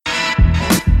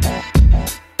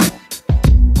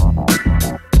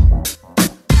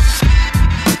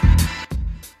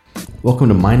Welcome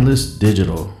to Mindless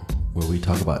Digital, where we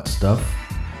talk about stuff,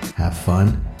 have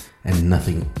fun, and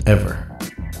nothing ever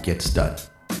gets done.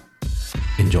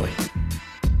 Enjoy.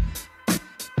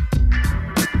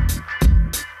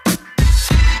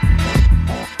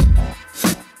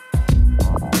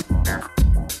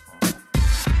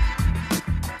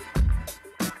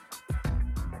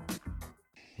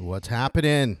 What's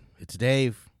happening? It's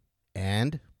Dave.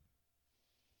 And?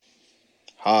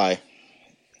 Hi.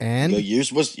 And? You're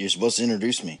supposed to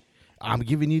introduce me. I'm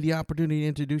giving you the opportunity to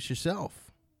introduce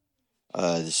yourself.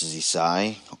 This is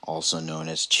Isai, also known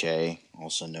as Che,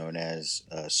 also known as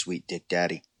Sweet Dick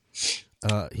Daddy.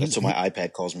 That's what my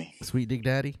iPad calls me. Sweet Dick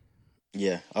Daddy?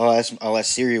 Yeah. I'll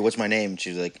ask Siri, what's my name?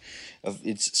 She's like,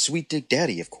 it's Sweet Dick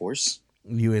Daddy, of course.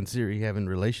 You and Siri having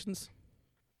relations?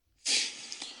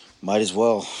 Might as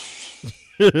well.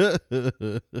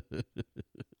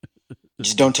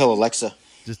 Just don't tell Alexa.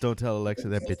 Just don't tell Alexa.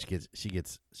 That bitch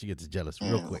gets jealous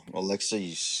real quick. Alexa,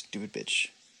 you stupid bitch.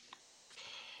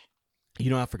 You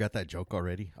know, I forgot that joke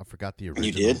already. I forgot the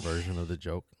original version of the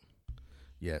joke.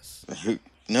 Yes.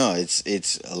 No,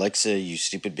 it's Alexa, you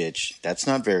stupid bitch. That's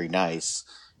not very nice.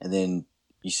 And then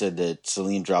you said that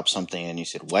Celine dropped something, and you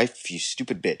said, "Wife, you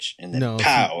stupid bitch." And then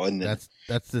pow. And then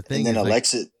that's the thing. And then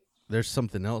Alexa, like, there's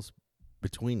something else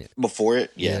between it. Before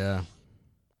it, yeah.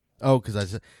 Oh,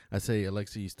 because I say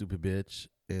Alexa, you stupid bitch,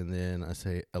 and then I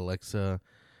say Alexa,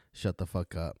 shut the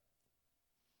fuck up.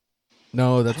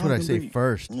 No, that's what I say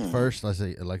first. First, I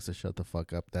say Alexa, shut the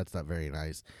fuck up. That's not very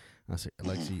nice. I say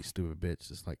Alexa, you stupid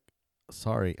bitch. It's like,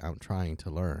 sorry, I'm trying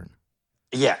to learn.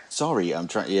 Yeah, sorry, I'm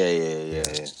trying. Yeah.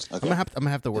 Okay. I'm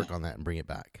gonna have to work on that and bring it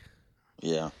back.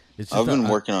 Yeah, I've been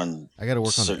working on. I got to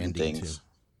work on certain the ending things. too.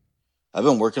 I've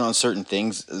been working on certain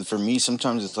things. For me,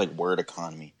 sometimes it's like word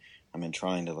economy. I've been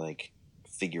trying to like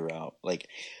figure out. Like,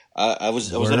 I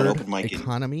was at an open mic.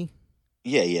 Economy.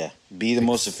 Yeah. Be the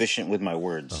most efficient with my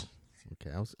words. Oh,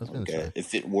 okay, I was gonna say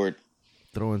if it word.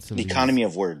 Throwing some the economy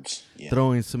of words. Yeah.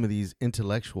 Throwing some of these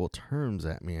intellectual terms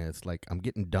at me. It's like I'm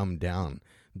getting dumbed down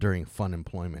during fun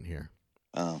employment here.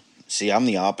 See, I'm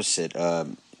the opposite.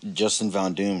 Justin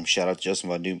Von Doom, shout out to Justin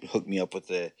Von Doom, hooked me up with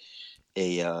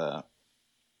a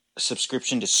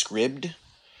subscription to Scribd,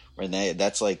 where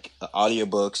that's like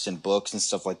audiobooks and books and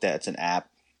stuff like that. It's an app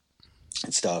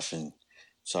and stuff, and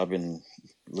so I've been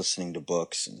listening to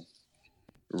books and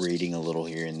reading a little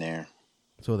here and there.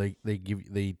 So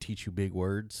they teach you big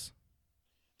words?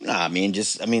 Nah, I mean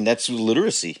that's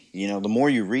literacy. You know, the more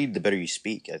you read, the better you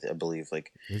speak. I believe.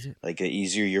 Like, is it? Like the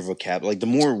easier your vocabulary, like the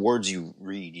more words you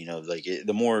read, you know, like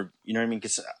the more, you know what I mean?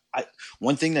 Because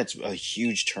one thing that's a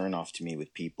huge turnoff to me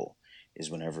with people is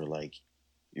whenever like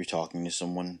you're talking to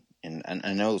someone, and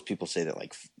I know people say that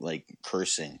like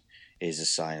cursing is a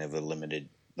sign of a limited.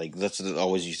 Like that's what I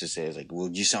always used to say is like, well,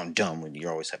 you sound dumb when you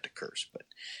always have to curse, but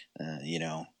you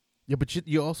know. Yeah, but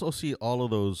you also see all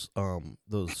of those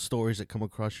stories that come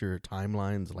across your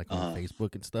timelines, like on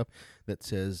Facebook and stuff, that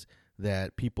says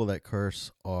that people that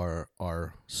curse are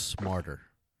smarter.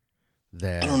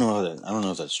 That I don't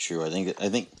know if that's true. I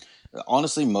think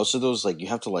honestly, most of those, like, you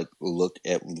have to like look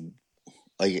at,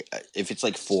 like, if it's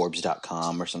like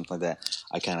Forbes.com or something like that,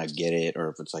 I kind of get it, or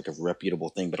if it's like a reputable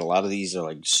thing. But a lot of these are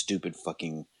like stupid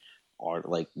fucking art,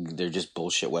 like they're just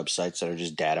bullshit websites that are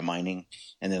just data mining,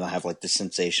 and then they'll have like the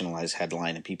sensationalized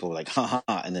headline, and people are like, ha,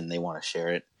 and then they want to share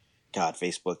it. God,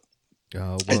 Facebook,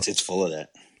 it's full of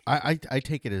that. I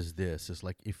take it as this. It's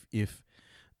like if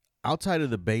outside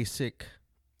of the basic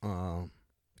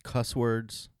cuss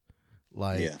words,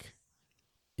 like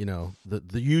you know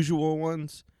the usual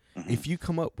ones, if you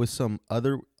come up with some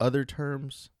other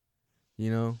terms, you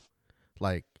know,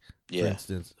 like for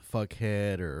instance,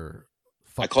 fuckhead or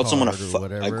I called someone a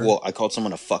I called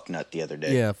someone a fucknut the other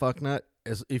day. Yeah, fucknut.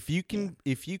 If you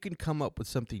can come up with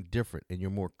something different and you're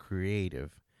more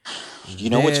creative, you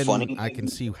know what's funny? I can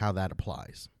see how that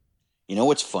applies. You know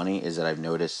what's funny is that I've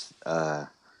noticed that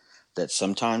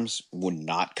sometimes when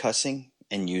not cussing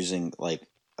and using like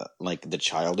the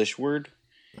childish word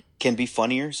can be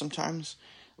funnier sometimes.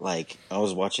 Like, I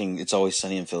was watching It's Always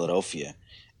Sunny in Philadelphia,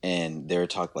 and they were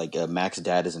talking like Mac's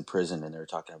dad is in prison, and they were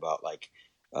talking about like.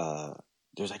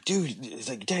 There's like, dude, it's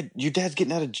like, Dad, your dad's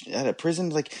getting out of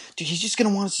prison. Like, dude, he's just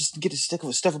gonna want us to get to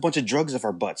stuff a bunch of drugs off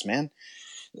our butts, man.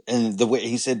 And the way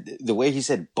he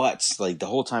said butts, like the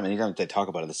whole time, anytime they talk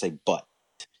about it, they say butt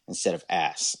instead of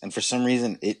ass. And for some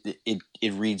reason,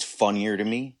 it reads funnier to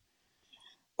me.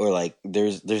 Or like,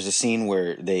 there's a scene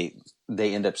where they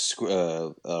end up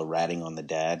ratting on the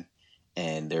dad,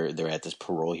 and they're at this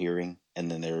parole hearing, and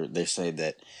then they say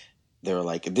that They were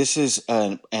like, this is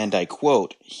and I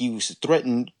quote, he was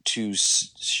threatened to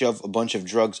shove a bunch of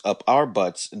drugs up our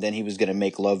butts, and then he was going to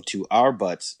make love to our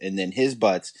butts, and then his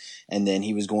butts, and then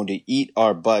he was going to eat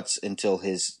our butts until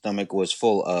his stomach was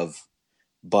full of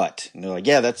butt. And they're like,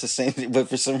 yeah, that's the same thing, but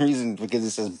for some reason, because it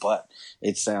says butt,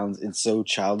 it's so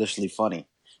childishly funny.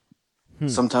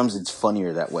 Sometimes it's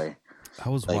funnier that way. I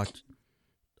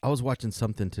was watching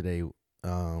something today.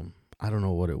 I don't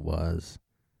know what it was.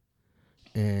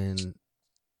 And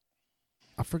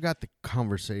I forgot the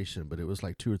conversation, but it was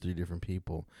like 2 or 3 different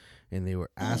people, and they were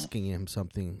asking him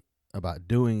something about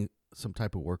doing some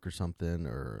type of work or something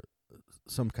or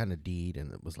some kind of deed,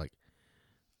 and it was like,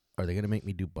 are they going to make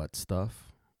me do butt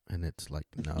stuff? And it's like,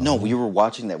 no. No, we were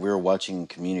watching that. We were watching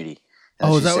Community.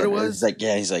 Oh, is that what it was? It's like,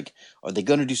 yeah, he's like, are they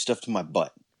going to do stuff to my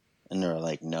butt? And they're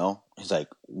like, no. He's like,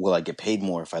 will I get paid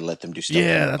more if I let them do stuff to my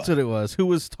butt? Yeah, that's what it was. Who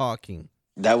was talking?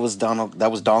 That was Dong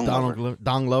Lover.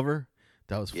 Dong Lover?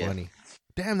 That was funny.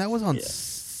 Damn, that was on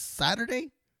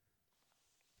Saturday?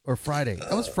 Or Friday?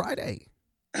 That was Friday.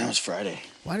 That was Friday.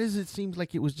 Why does it seem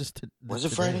like it was just Was it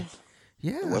Friday?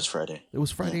 Yeah. It was Friday. It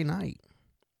was Friday night.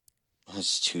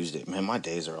 It's Tuesday. Man, my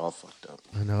days are all fucked up.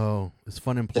 I know. It's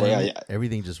fun employment.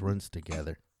 Everything just runs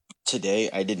together. Today,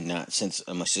 I did not, since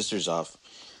my sister's off,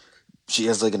 she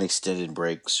has like an extended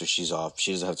break, so she's off.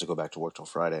 She doesn't have to go back to work till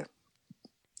Friday.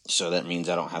 So that means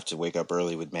I don't have to wake up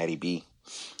early with Maddie B.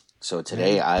 So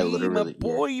today I literally... My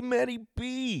boy, Maddie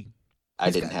B.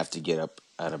 I didn't have to get up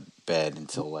out of bed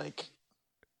until like...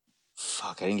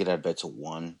 Fuck, I didn't get out of bed till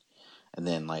 1. And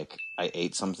then like I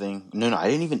ate something. No, I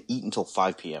didn't even eat until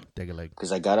 5 p.m. Take a leg.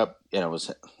 Because I got up and I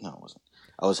was... No, I wasn't.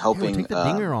 I was helping... Take the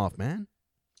dinger off, man.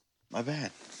 My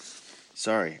bad.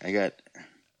 Sorry, I got...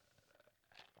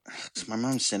 My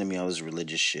mom's sending me all this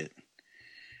religious shit.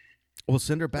 Well,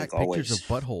 send her back like pictures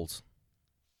always. of buttholes.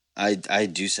 I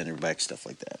do send her back stuff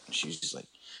like that. She's just like,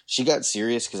 she got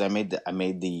serious because I made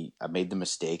the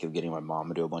mistake of getting my mom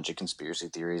to do a bunch of conspiracy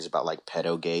theories about like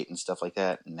pedogate and stuff like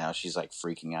that, and now she's like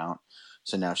freaking out.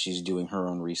 So now she's doing her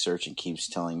own research and keeps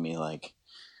telling me like,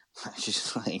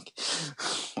 she's like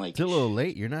It's a little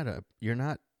late. You're not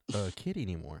a kid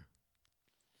anymore.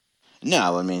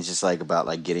 No, I mean it's just like about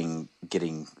like getting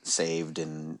saved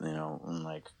and and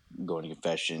like going to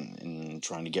confession and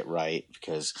trying to get right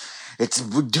because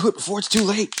do it before it's too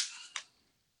late.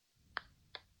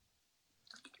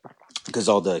 Because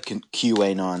all the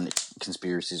QAnon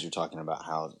conspiracies are talking about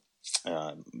how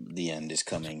the end is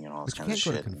coming and all this kind of shit.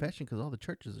 You can't go to confession because all the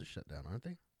churches are shut down, aren't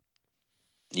they?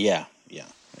 Yeah, they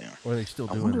are. Or are they still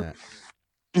doing that?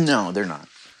 No, they're not.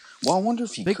 Well, I wonder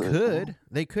if they could.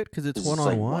 They could because it's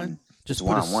one-on-one. Just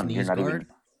one-on-one. You're not even.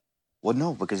 Well,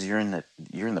 no, because you're in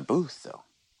the booth though.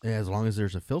 Yeah, as long as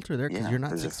there's a filter there, because you're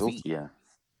not 6 feet. Yeah,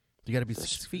 you got to be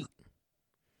 6 feet.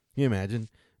 Can you imagine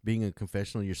being a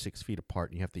confessional? You're 6 feet apart,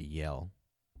 and you have to yell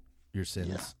your sins.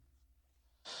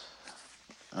 Yeah.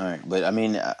 All right, but I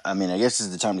mean, I guess this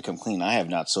is the time to come clean. I have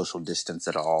not social distanced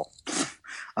at all.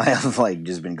 I have like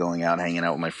just been going out, hanging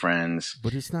out with my friends.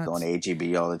 But it's not going to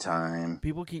HEB all the time.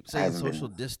 People keep saying social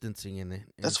distancing, and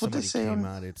that's what they say. Came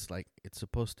out, it's like it's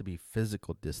supposed to be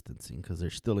physical distancing because they're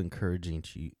still encouraging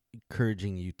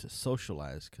you to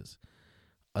socialize. Because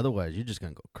otherwise, you're just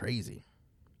gonna go crazy.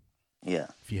 Yeah.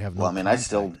 If you have no. Well, I mean, I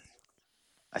still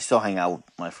hang out with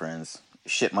my friends.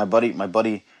 Shit, my buddy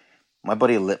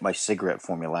lit my cigarette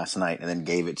for me last night and then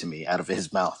gave it to me out of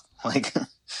his mouth. Like,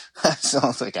 so I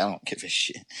was like, I don't give a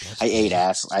shit. I ate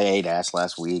ass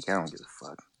last week. I don't give a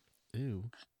fuck. Ew.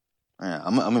 Yeah,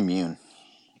 I'm immune.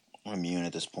 I'm immune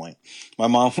at this point. My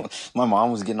mom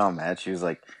was getting all mad. She was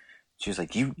like,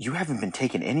 you haven't been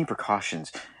taking any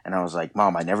precautions. And I was like,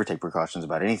 Mom, I never take precautions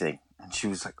about anything. And she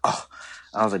was like, oh.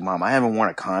 I was like, Mom, I haven't worn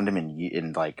a condom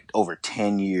in like over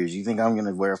 10 years. You think I'm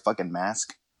gonna wear a fucking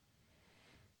mask?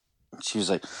 And she was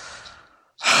like,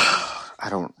 I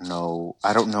don't know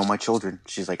my children.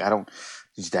 She's like,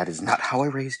 that is not how I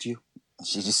raised you. And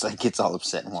she just like gets all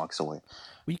upset and walks away.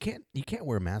 Well, you can't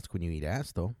wear a mask when you eat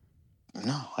ass though.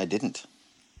 No, I didn't.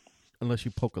 Unless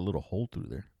you poke a little hole through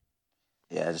there.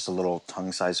 Yeah, just a little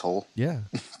tongue-sized hole. Yeah.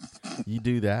 You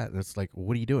do that, and it's like,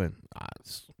 what are you doing?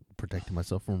 Protecting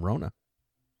myself from Rona.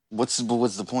 What's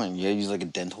the point? You use like a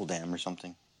dental dam or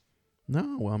something?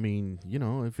 No, well, I mean,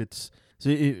 if it's...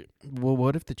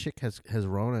 what if the chick has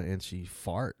Rona and she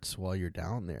farts while you're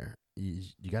down there? You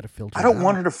got to filter. I don't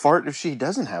want her to fart if she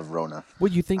doesn't have Rona.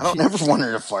 Well, you think I don't ever want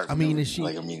her to fart. I mean, is she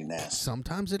like I'm eating ass?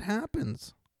 Sometimes it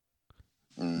happens.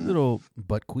 Little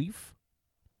butt queef.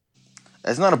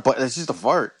 That's not a butt. That's just a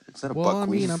fart. It's not a butt queef. Well, I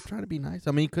mean, I'm trying to be nice.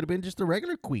 I mean, it could have been just a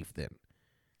regular queef then.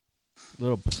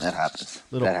 That happens.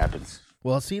 That happens.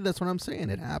 Well, see, that's what I'm saying.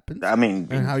 It happens. I mean,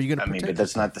 and how are you going to protect but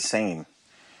that's yourself? not the same.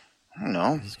 I don't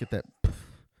know. Just get that.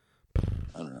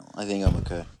 I don't know. I think I'm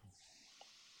okay.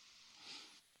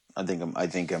 I think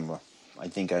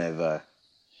I've.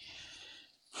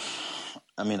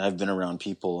 I mean, I've been around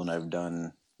people and I've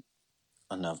done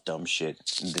enough dumb shit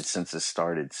since it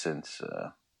started.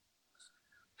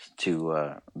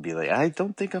 To be like, I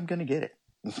don't think I'm gonna get it.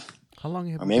 How long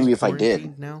have or you maybe been if I did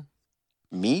quarantined now?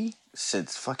 Me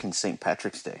since fucking St.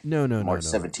 Patrick's Day. No, March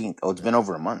 17th. Oh, it's been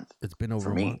over a month. It's been over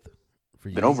for a me. month for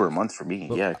you. Been over a month for me.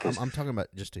 But yeah, because I'm talking about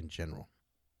just in general.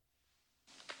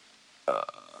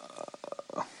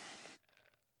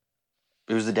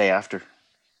 It was the day after.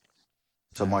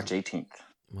 So Yeah. March 18th.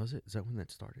 Was it? Is that when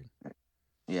that started?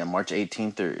 Yeah, March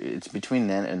 18th. Or it's between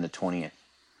then and the 20th.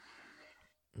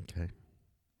 Okay.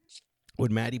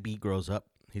 When Matty B grows up,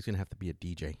 he's gonna have to be a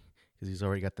DJ because he's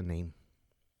already got the name.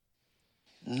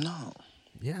 No,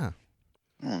 Yeah.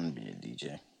 I don't want to be a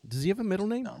DJ. Does he have a middle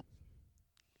name? No.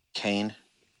 Kane.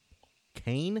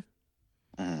 Kane?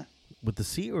 Mm-hmm. With the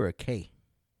C or a K?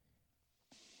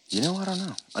 You know, I don't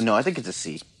know. No, I think it's a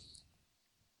C.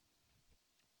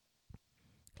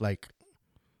 Like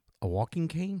a walking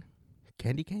cane?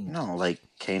 Candy cane? No, like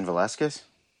Cain Velasquez.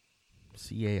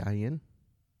 CAIN?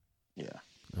 Yeah.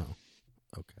 Oh,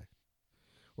 okay.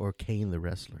 Or Kane the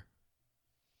wrestler.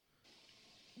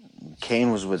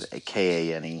 Kane was with a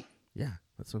Kane. Yeah,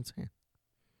 that's what I'm saying.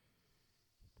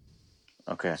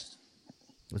 Okay.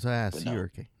 Was I a C or a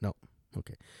K? No.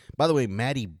 Okay. By the way,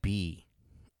 Matty B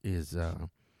is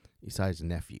Isaiah's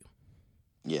nephew.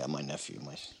 Yeah, my nephew.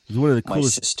 He's one of the my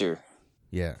coolest. sister.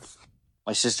 Yeah.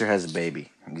 My sister has a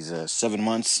baby. He's 7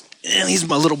 months, and he's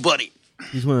my little buddy.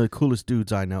 He's one of the coolest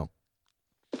dudes I know.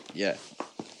 Yeah.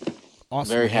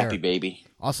 Awesome. Very hair. happy baby.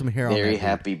 Awesome hair. Very on that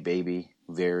happy dude. baby.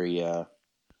 Very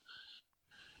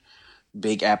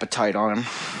big appetite on him.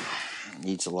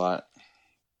 Eats a lot.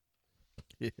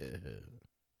 Yeah.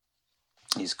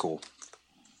 He's cool.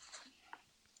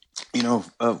 You know,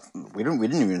 we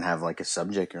didn't even have like a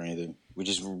subject or anything. We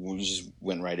just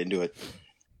went right into it.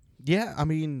 Yeah, I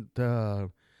mean,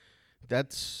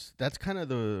 that's kind of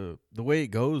the way it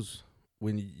goes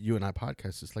when you and I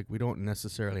podcast. It's like we don't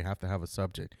necessarily have to have a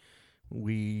subject.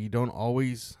 We don't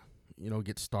always,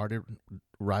 get started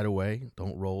right away.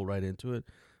 Don't roll right into it,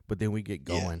 but then we get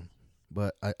going. Yeah.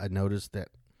 But I noticed that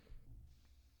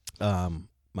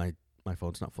my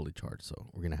phone's not fully charged, so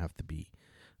we're gonna have to be.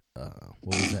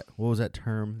 What was that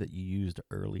term that you used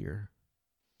earlier?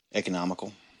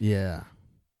 Economical. Yeah.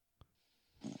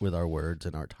 With our words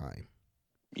and our time.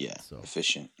 Yeah. So.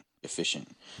 Efficient.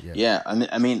 Yeah. Yeah.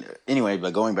 I mean, anyway,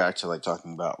 but going back to like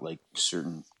talking about like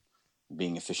certain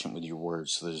being efficient with your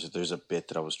words. So there's a bit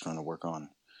that I was trying to work on,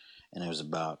 and it was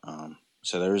about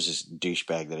so there was this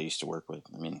douchebag that I used to work with.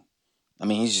 I mean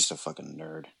he's just a fucking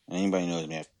nerd. And anybody knows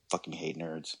me, I fucking hate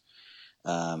nerds.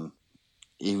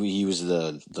 He was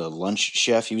the lunch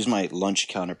chef. He was my lunch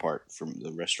counterpart from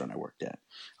the restaurant I worked at.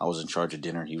 I was in charge of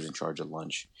dinner, and he was in charge of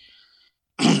lunch.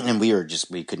 And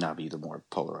we could not be the more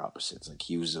polar opposites. Like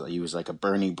he was like a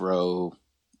Bernie bro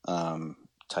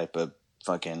type of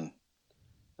fucking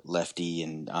lefty,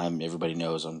 and everybody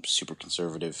knows I'm super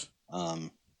conservative.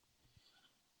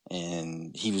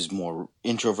 And he was more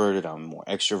introverted. I'm more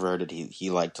extroverted. He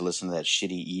liked to listen to that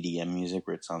shitty EDM music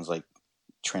where it sounds like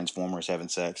Transformers having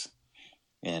sex.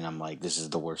 And I'm like, this is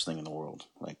the worst thing in the world.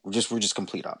 Like we're just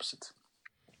complete opposites.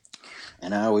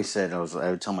 And I always said I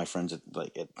would tell my friends at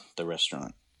the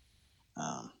restaurant,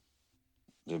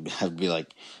 I'd be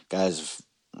like, guys, if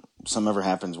something ever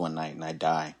happens one night and I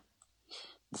die,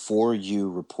 before you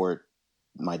report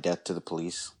my death to the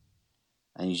police,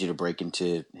 I need you to break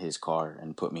into his car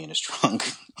and put me in his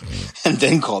trunk, and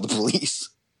then call the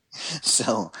police.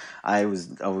 So I was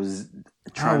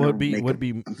trying would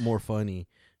be more funny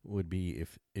would be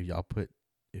if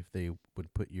they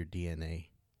would put your DNA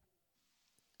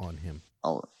on him.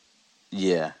 Oh,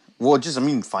 yeah. Well,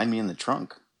 find me in the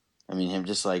trunk. Him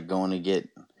just like going to get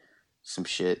some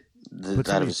shit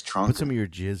out of his trunk. Put some of your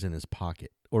jizz in his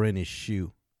pocket or in his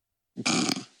shoe.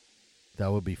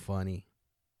 That would be funny.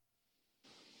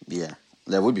 Yeah,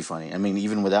 that would be funny.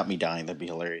 Even without me dying, that'd be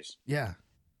hilarious. Yeah.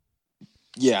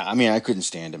 Yeah, I couldn't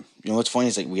stand him. You know what's funny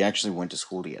is like we actually went to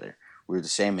school together. We were the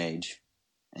same age,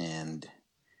 and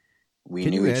we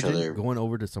knew each other. Going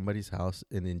over to somebody's house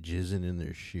and then jizzing in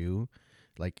their shoe,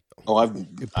 like I've done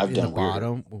the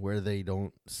bottom where they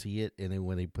don't see it, and then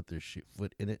when they put their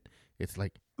foot in it, it's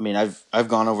like. I've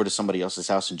gone over to somebody else's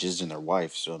house and jizzed in their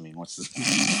wife. So what's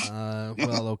this?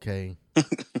 Well, okay,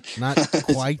 not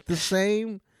quite the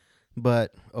same,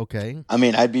 but okay.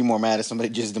 I'd be more mad if somebody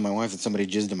jizzed in my wife than somebody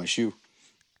jizzed in my shoe.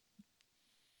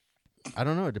 I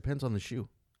don't know. It depends on the shoe.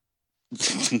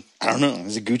 I don't know.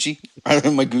 Is it Gucci? I don't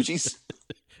know my Gucci's.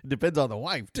 It depends on the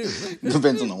wife too.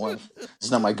 Depends on the wife.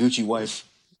 It's not my Gucci wife.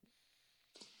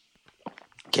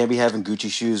 Can't be having Gucci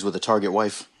shoes with a Target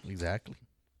wife. Exactly.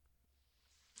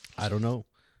 I don't know.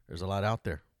 There's a lot out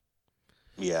there.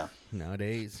 Yeah.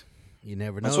 Nowadays, you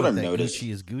never know. That's what I've that noticed.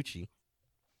 Gucci is Gucci.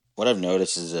 What I've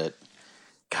noticed is that,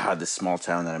 God, this small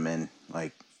town that I'm in,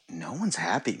 like, no one's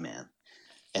happy, man.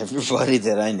 Everybody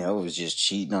that I know is just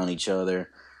cheating on each other.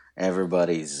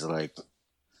 Everybody's like,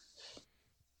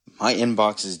 my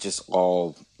inbox is just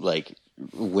all like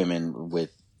women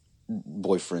with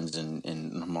boyfriends, and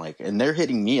I'm like, and they're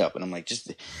hitting me up, and I'm like,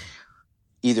 just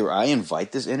either I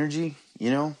invite this energy, you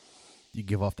know? You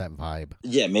give off that vibe.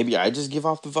 Yeah, maybe I just give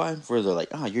off the vibe where they're like,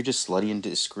 oh, you're just slutty and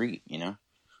discreet, you know?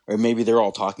 Or maybe they're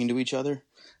all talking to each other.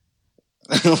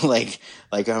 like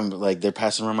I'm like they're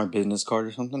passing around my business card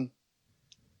or something.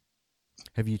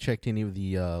 Have you checked any of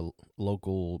the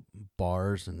local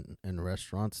bars and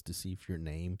restaurants to see if your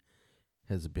name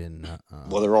has been?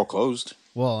 Well, they're all closed.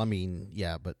 Well, I mean,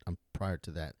 yeah, but prior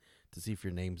to that, to see if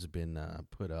your name's been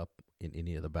put up in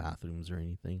any of the bathrooms or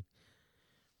anything.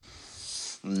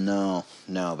 No,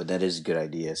 but that is a good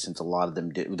idea since a lot of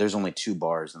them did. There's only 2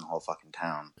 bars in the whole fucking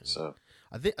town, so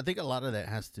I think a lot of that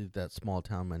has to do with that small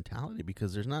town mentality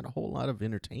because there's not a whole lot of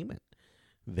entertainment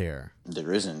there.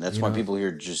 There isn't. That's why people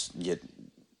here just get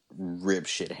rib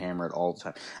shit hammered all the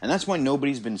time, and that's why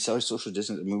nobody's been social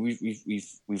distancing. I mean,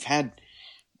 we've had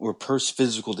we're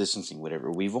physical distancing,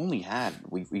 whatever. We've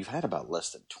had about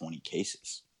less than 20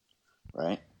 cases,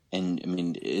 right? And I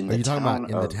mean, Are you talking about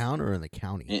in the town or in the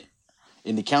county?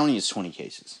 In the county, it's 20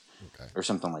 cases. Okay. Or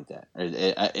something like that.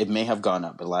 It may have gone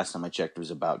up, but last time I checked, it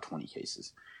was about 20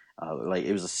 cases. Like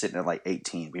it was sitting at like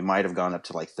 18. We might have gone up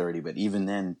to like 30, but even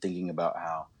then, thinking about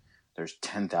how there's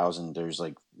 10,000, there's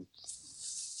like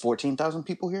 14,000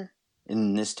 people here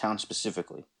in this town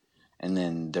specifically, and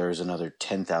then there's another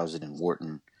 10,000 in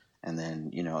Wharton, and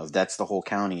then if that's the whole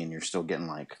county, and you're still getting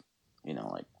like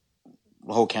like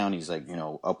the whole county's like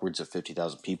upwards of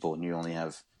 50,000 people, and you only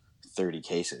have 30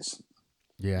 cases.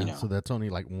 Yeah, so that's only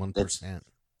like 1%.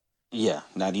 Yeah,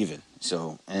 not even.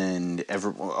 So, and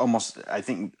almost, I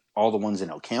think all the ones in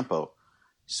El Campo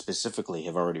specifically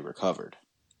have already recovered.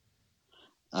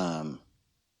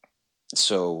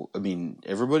 So, I mean,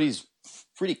 everybody's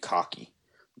pretty cocky.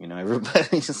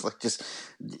 Everybody's just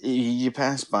you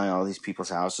pass by all these people's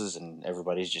houses and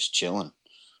everybody's just chilling.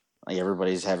 Like,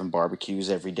 everybody's having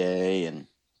barbecues every day, and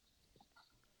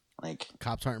like...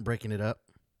 Cops aren't breaking it up?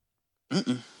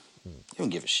 Mm-mm. They don't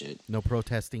give a shit. No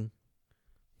protesting?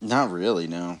 Not really,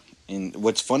 no. And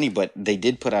what's funny, but they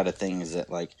did put out a thing is that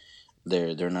like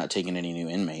they're not taking any new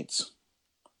inmates.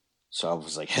 So I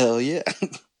was like, hell yeah.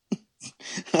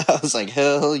 I was like,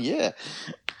 hell yeah.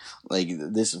 Like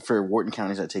this for Wharton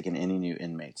County's not taking any new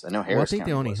inmates. I know Harris. Well, I think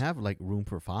County they only have like room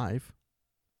for 5.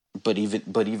 But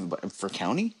even for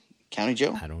county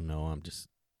jail, I don't know. I'm just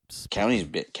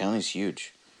county's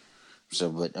huge.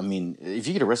 So, but I mean, if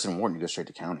you get arrested in Wharton, you go straight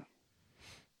to county.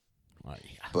 Well,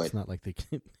 yeah, but it's not like they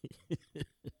can.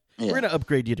 We're going to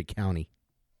upgrade you to county.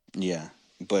 Yeah.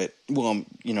 But, well,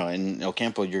 in El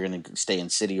Campo, you're going to stay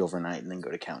in city overnight and then go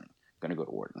to county. Going to go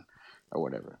to Wharton or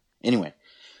whatever. Anyway,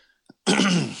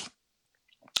 I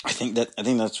think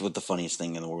that's what the funniest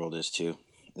thing in the world is, too.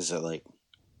 Is that, like,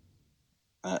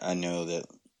 I know that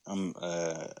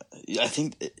I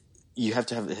think you have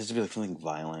to have, it has to be like something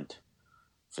violent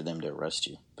for them to arrest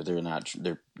you. But they're not,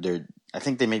 I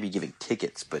think they may be giving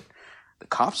tickets, but the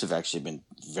cops have actually been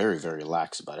very, very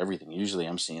lax about everything. Usually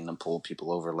I'm seeing them pull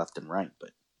people over left and right,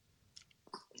 but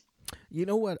you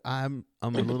know what I'm a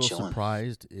little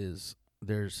surprised is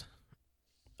there's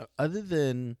other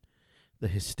than the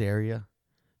hysteria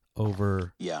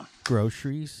over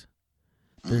groceries,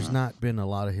 there's not been a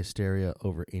lot of hysteria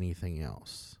over anything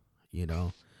else,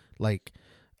 like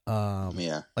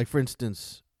like for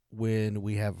instance, when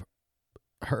we have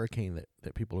a hurricane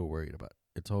that people are worried about,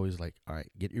 it's always like, all right,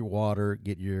 get your water,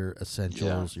 get your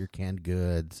essentials, your canned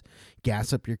goods,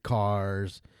 gas up your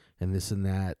cars, and this and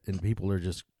that. And people are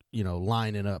just,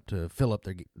 lining up to fill up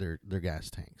their gas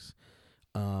tanks.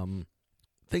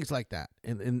 Things like that.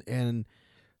 And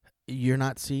you're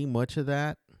not seeing much of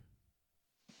that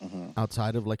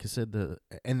outside of, like I said,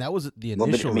 and that was the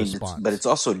initial response. But it's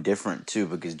also different, too,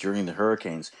 because during the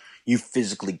hurricanes, you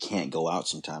physically can't go out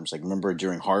sometimes. Like, remember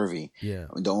during Harvey,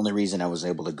 the only reason I was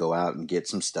able to go out and get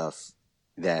some stuff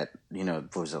that,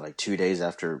 what was it, like 2 days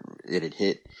after it had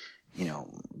hit,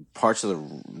 parts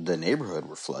of the neighborhood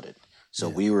were flooded. So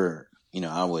we were,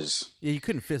 I was... Yeah, you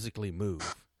couldn't physically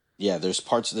move. Yeah, there's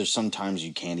sometimes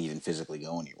you can't even physically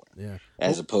go anywhere. Yeah.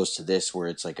 As opposed to this, where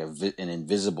it's like an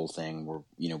invisible thing where,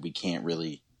 we can't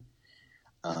really,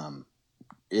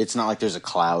 it's not like there's a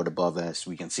cloud above us.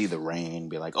 We can see the rain,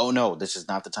 be like, oh no, this is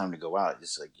not the time to go out.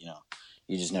 It's like,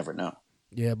 you just never know.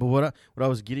 Yeah, but what I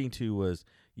was getting to was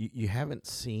you haven't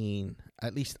seen,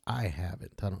 at least I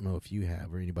haven't. I don't know if you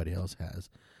have or anybody else has,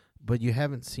 but you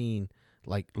haven't seen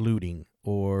like looting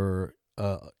or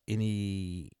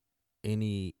any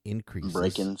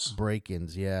increases,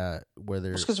 break-ins. Yeah, where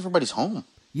there's because everybody's home.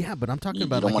 Yeah, but I'm talking you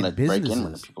about don't like want in to break in when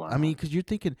businesses. people are I mean, because you're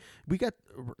thinking we got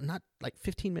not like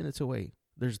 15 minutes away.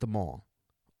 There's the mall.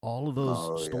 All of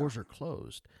those stores are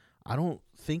closed. I don't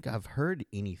think I've heard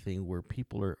anything where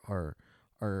people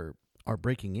are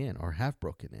breaking in or have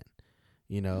broken in.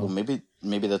 Well, maybe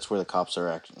that's where the cops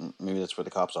are. Maybe that's where the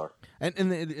cops are.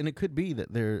 And it could be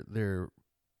that they're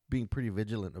being pretty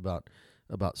vigilant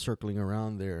about circling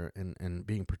around there and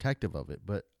being protective of it.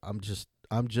 But I'm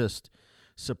just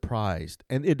surprised,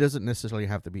 and it doesn't necessarily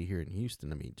have to be here in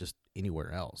Houston. I mean, just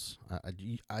anywhere else.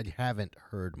 I haven't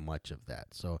heard much of that,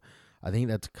 so I think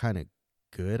that's kind of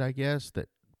good, I guess, that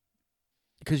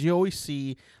because you always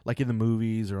see, like in the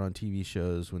movies or on TV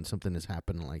shows, when something has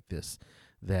happened like this,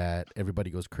 that everybody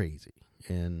goes crazy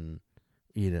and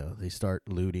they start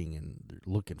looting and they're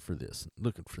looking for this,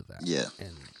 looking for that,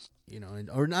 and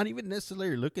or not even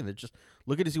necessarily looking, they're just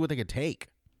looking to see what they can take.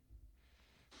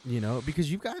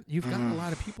 Because you've got a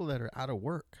lot of people that are out of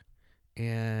work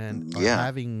and are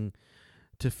having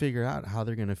to figure out how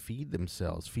they're going to feed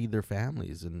themselves, feed their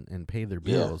families, and pay their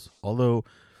bills. Yeah. Although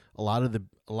a lot of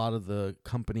the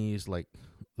companies, like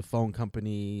the phone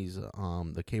companies,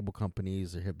 the cable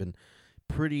companies, have been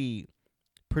pretty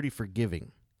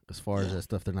forgiving as far as that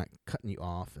stuff. They're not cutting you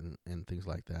off and things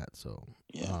like that. So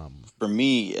for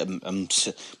me,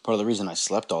 part of the reason I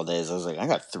slept all day is I was like, I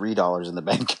got $3 in the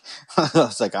bank. I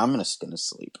was like, I'm gonna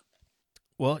sleep.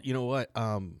 Well, you know what?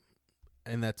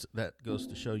 And that goes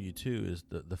to show you too is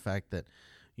the fact that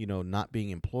not being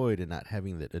employed and not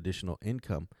having that additional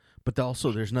income, but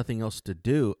also there's nothing else to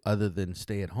do other than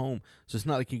stay at home. So it's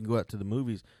not like you can go out to the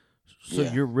movies. So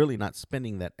you're really not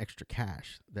spending that extra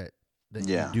cash that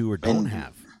you do or don't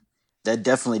have. That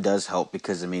definitely does help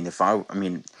because,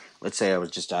 let's say I was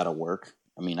just out of work.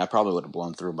 I probably would have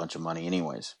blown through a bunch of money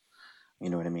anyways. You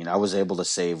know what I mean? I was able to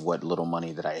save what little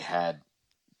money that I had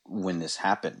when this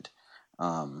happened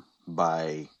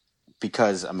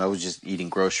because I was just eating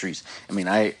groceries.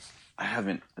 I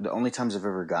haven't, the only times I've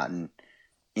ever gotten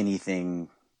anything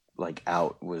like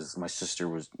out was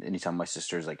anytime my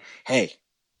sister was like, hey,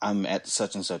 I'm at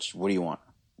such and such, what do you want?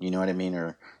 You know what I mean?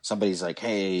 Or somebody's like,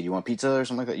 hey, do you want pizza or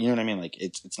something like that? You know what I mean? Like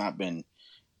it's not been,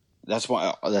 that's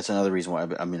another reason why I've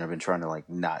been trying to like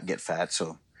not get fat.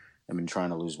 So I've been trying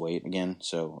to lose weight again.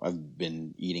 So I've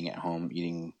been eating at home,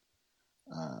 eating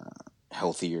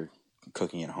healthier,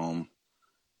 cooking at home,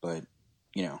 but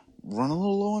run a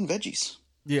little low on veggies.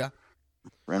 Yeah.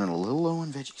 Running a little low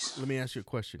on veggies. Let me ask you a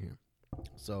question here.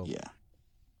 So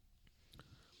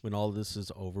when all this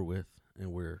is over with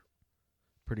and we're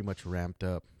pretty much ramped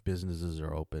up, businesses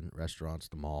are open, restaurants,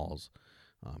 the malls,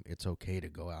 it's okay to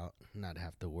go out, not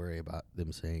have to worry about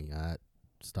them saying,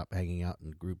 stop hanging out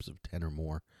in groups of 10 or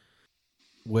more.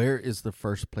 Where is the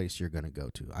first place you're going to go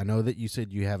to? I know that you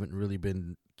said you haven't really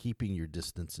been keeping your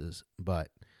distances, but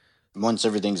once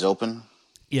everything's open,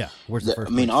 where's the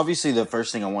first place? Obviously the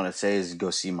first thing I want to say is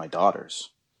go see my daughters.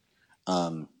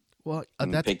 Well,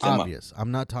 that's obvious.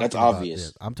 I'm not talking that's about obvious.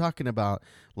 This. I'm talking about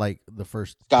like the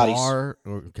first Scotty's. bar.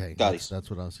 Okay, that's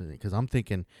what I was saying. Because I'm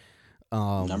thinking,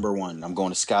 number one, I'm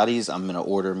going to Scotty's. I'm gonna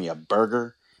order me a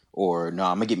burger, or no,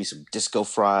 I'm gonna get me some disco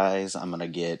fries. I'm gonna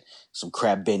get some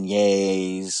crab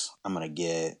beignets. I'm gonna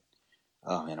get.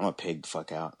 Oh man, I'm gonna pig the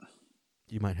fuck out.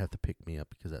 You might have to pick me up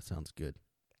because that sounds good.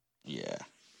 Yeah.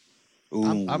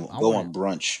 Ooh, go on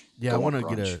brunch. Yeah, I want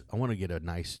to get a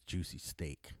nice juicy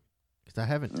steak. I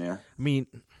haven't. Yeah. I mean,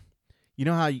 you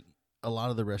know how a lot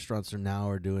of the restaurants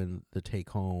are doing the take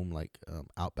home, like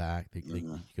Outback.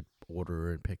 You could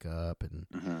order and pick up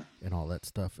and all that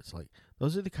stuff. It's like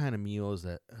those are the kind of meals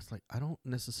that it's like I don't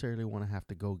necessarily want to have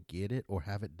to go get it or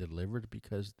have it delivered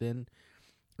because then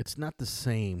it's not the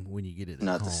same when you get it.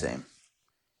 Not the same.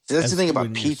 See, that's the thing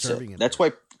about pizza.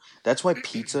 That's why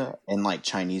pizza and like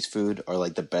Chinese food are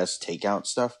like the best takeout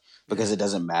stuff because it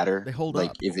doesn't matter. They hold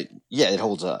like up. It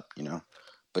holds up,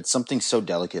 But something so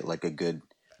delicate like a good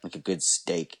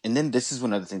steak. And then this is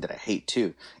one other thing that I hate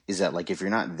too is that like if you're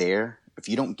not there, if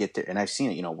you don't get there, and I've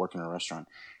seen it, working in a restaurant,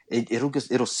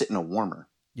 it'll sit in a warmer.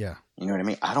 Yeah. You know what I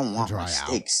mean? I don't want my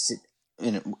steak sit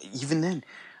in it. Even then,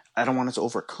 I don't want it to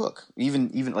overcook.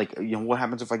 Even like, you know, what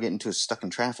happens if I get into stuck in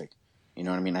traffic? You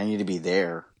know what I mean? I need to be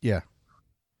there. Yeah.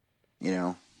 You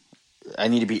know, I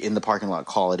need to be in the parking lot,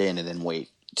 call it in, and then wait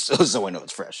so I know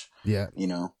it's fresh. Yeah. You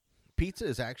know, Pizza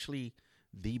is actually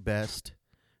the best.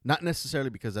 Not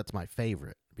necessarily because that's my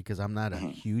favorite, because I'm not a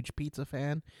huge pizza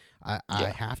fan. I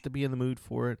have to be in the mood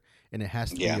for it, and it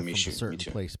has to be from a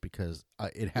certain place because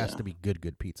it has to be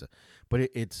good pizza.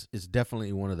 But it's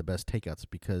definitely one of the best takeouts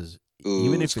because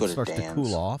even if it starts to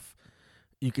cool off,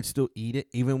 you can still eat it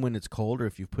even when it's cold, or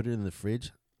if you put it in the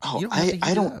fridge. Oh,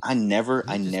 I never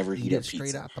heat up pizza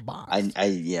straight out the box. I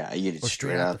eat it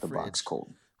straight out the box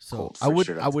cold. So I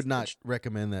would not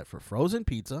recommend that for frozen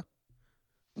pizza.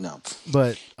 No,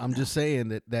 but I'm just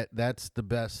saying that's the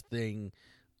best thing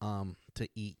to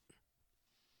eat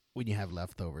when you have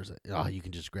leftovers. Oh, you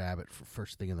can just grab it for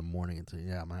first thing in the morning and say,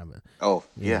 "Yeah, I'm gonna have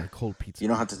a cold pizza." You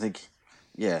don't have to think.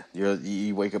 Yeah,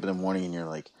 you wake up in the morning and you're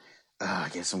like, I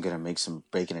guess I'm gonna make some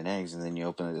bacon and eggs, and then you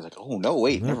open it. It's like, oh no,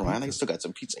 wait, never mind. I still got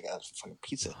some pizza. I got some fucking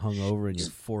pizza. Hung over in your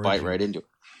forehead. Bite right into it.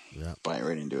 Yeah, bite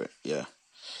right into it. Yeah.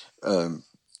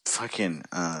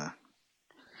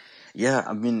 Yeah,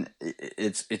 I mean,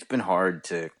 it's been hard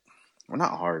to, well,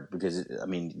 not hard because I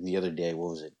mean, the other day,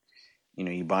 what was it? You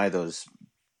know, you buy just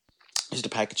a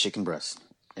pack of chicken breasts,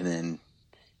 and then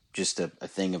just a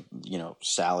thing of, you know,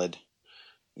 salad.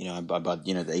 You know, I bought,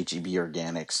 you know, the HEB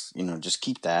organics. You know, just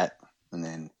keep that, and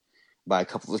then buy a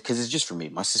couple because it's just for me.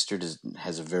 My sister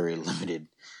has a very limited.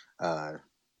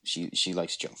 She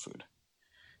likes junk food,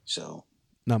 so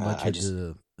not much of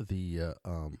the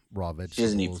raw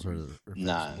vegetables or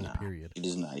vegetables, period. She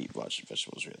does not eat raw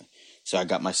vegetables really. So I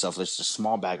got myself just a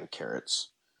small bag of carrots,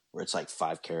 where it's like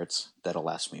 5 carrots that'll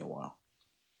last me a while,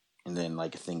 and then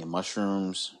like a thing of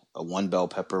mushrooms, 1 bell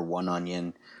pepper, 1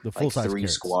 onion, the full size 3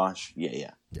 carrots. Squash,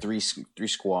 yeah. 3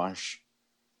 squash.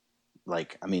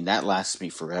 Like, I mean, that lasts me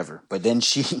forever. But then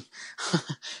she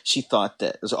thought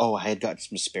that I had got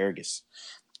some asparagus.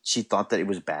 She thought that it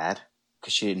was bad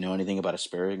because she didn't know anything about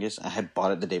asparagus. I had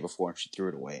bought it the day before and she threw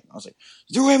it away. I was like,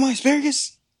 "You threw away my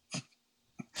asparagus?"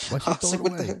 Why she throw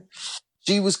it away?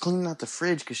 She was cleaning out the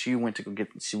fridge because she went to go get.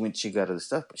 She got other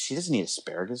stuff, but she doesn't eat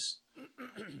asparagus.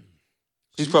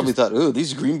 She's probably thought, "Oh,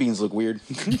 these green beans look weird."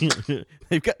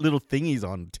 They've got little thingies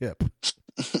on the tip.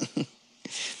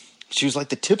 She was like,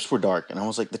 the tips were dark, and I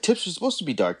was like, the tips are supposed to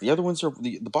be dark. The other ones are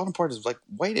the bottom part is like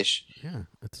whitish. Yeah,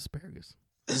 it's asparagus.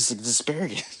 It's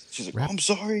asparagus. She's like, I'm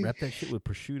sorry. Wrap that shit with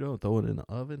prosciutto and throw it in the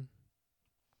oven.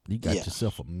 You got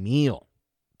yourself a meal,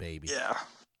 baby. Yeah.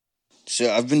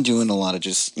 So I've been doing a lot of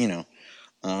just, you know,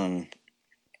 I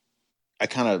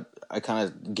kind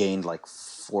of gained like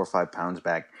 4 or 5 pounds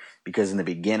back because in the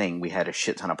beginning we had a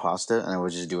shit ton of pasta and I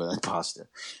was just doing like pasta.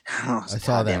 I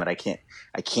saw that. Damn it,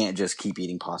 I can't just keep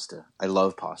eating pasta. I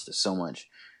love pasta so much.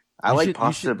 I like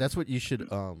pasta. That's what you should.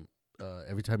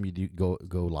 Every time you do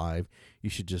go live,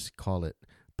 you should just call it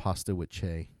pasta with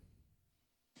Che.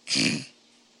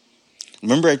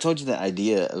 Remember, I told you that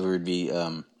idea where it'd be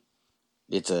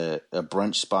it's a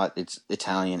brunch spot. It's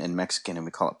Italian and Mexican, and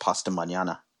we call it Pasta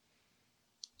Mañana.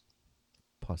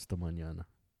 Pasta Mañana.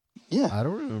 Yeah, I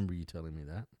don't remember you telling me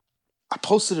that. I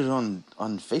posted it on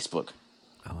Facebook.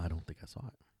 Oh, I don't think I saw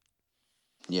it.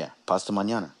 Yeah, Pasta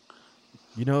Mañana.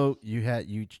 You know, you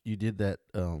did that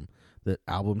that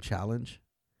album challenge.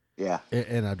 Yeah,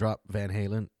 and I dropped Van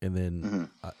Halen, and then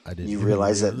I didn't. You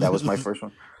realized that was my first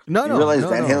one. No, you realized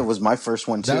Van Halen was my first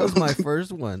one too. That was my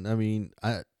first one. I mean,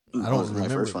 I don't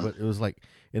remember, but it was like,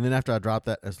 and then after I dropped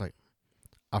that, it's like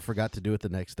I forgot to do it the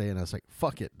next day, and I was like,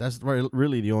 "Fuck it." That's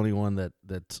really the only one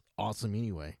that's awesome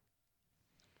anyway.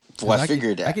 Well, I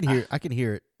figured I can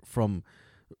hear it from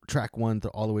track 1 to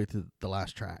all the way to the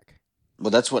last track.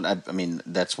 Well, that's what I mean.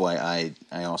 That's why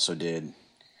I also did.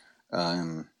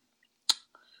 What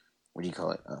do you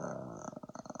call it?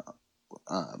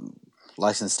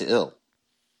 License to Ill.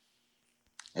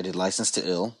 I did License to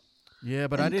Ill. Yeah,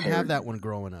 but I didn't have that one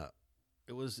growing up.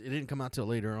 It didn't come out till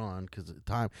later on because at the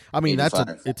time. I mean,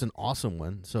 85. it's an awesome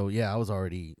one. So yeah, I was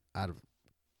already out of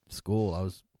school. I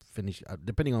was finishing,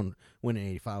 depending on when in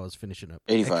 '85 I was finishing up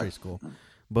 85 X-ray school.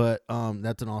 But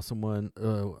that's an awesome one.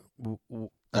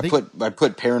 I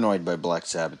put Paranoid by Black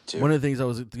Sabbath too. One of the things I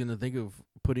was going to think of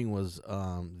putting was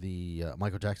the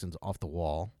Michael Jackson's Off the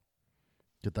Wall.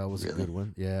 That was a good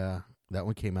one. Yeah, that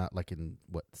one came out like in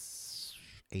what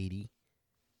 80,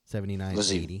 79,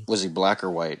 80. Was he black or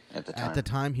white at the time? At the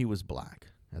time, he was black.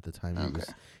 At the time,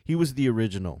 he was the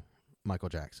original Michael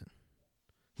Jackson.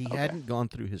 He hadn't gone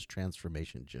through his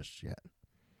transformation just yet.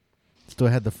 Still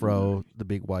had the fro, the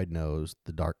big wide nose,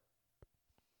 the dark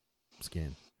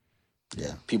skin.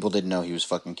 Yeah, people didn't know he was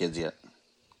fucking kids yet.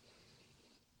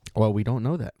 Well, we don't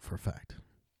know that for a fact.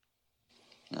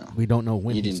 No, We don't know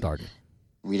when he he didn't. started.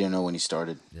 We didn't know when he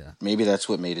started. Yeah. Maybe that's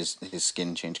what made his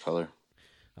skin change color.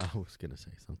 I was gonna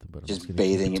say something, but I'm just Just gonna keep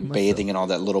it to bathing myself. in all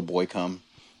that little boy cum.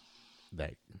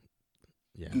 That,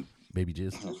 yeah, baby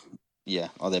jizz. Yeah,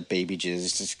 all that baby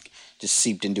jizz just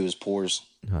seeped into his pores.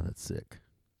 Oh, that's sick.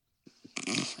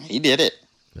 He did it.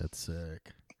 That's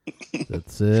sick.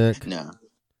 That's sick. No.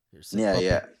 You're sick, Yeah, puppy.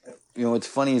 yeah. You know what's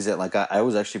funny is that like I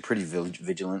was actually pretty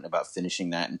vigilant about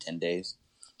finishing that in 10 days.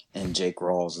 And Jake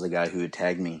Rawls, the guy who had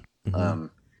tagged me, Mm-hmm.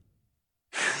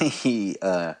 he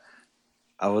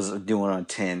I was doing on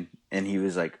 10, and he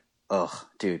was like, "Ugh,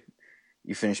 dude,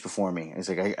 you finished before me." He's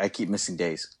like, I keep missing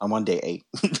days. I'm on day 8,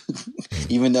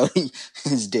 even though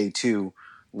his day 2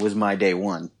 was my day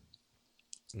 1,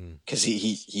 because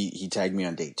he tagged me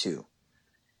on day 2.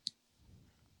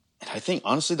 And I think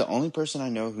honestly, the only person I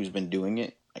know who's been doing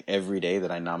it like every day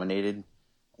that I nominated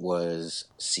was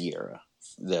Sierra,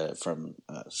 from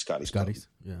Scotty's. Scotty's.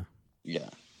 Yeah. Yeah,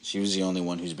 she was the only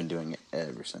one who's been doing it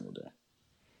every single day.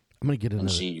 I'm gonna get And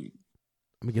another. I'm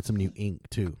gonna get some new ink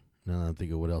too. Now I'm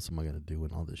thinking, what else am I gonna do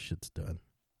when all this shit's done?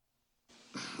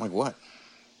 Like what?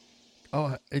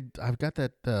 Oh, I've got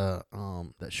that that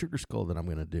sugar skull that I'm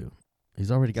gonna do.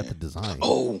 He's already got the design.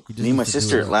 Oh, me and my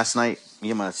sister last night.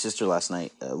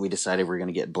 We decided we were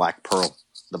gonna get Black Pearl,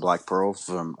 the Black Pearl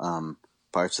from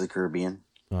Pirates of the Caribbean.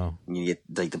 Oh, And you get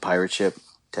like the pirate ship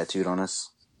tattooed on us.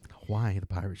 why the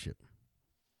pirate ship?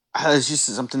 It's just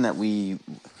something that we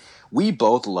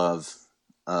both love.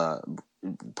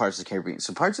 Pirates of the Caribbean.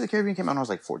 So Pirates of the Caribbean came out when I was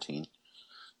like 14.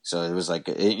 So it was like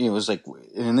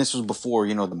and this was before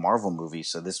the Marvel movie.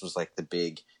 So this was like the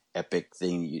big epic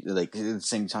thing, like at the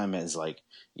same time as like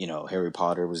Harry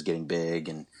Potter was getting big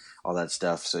and all that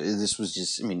stuff. So this was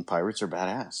just, pirates are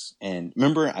badass. And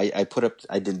remember, I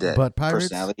did that But pirates?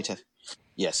 personality test.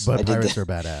 Yes, But I did pirates that. are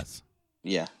badass.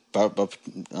 Yeah, but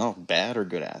bad or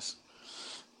good ass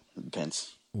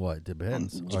depends. What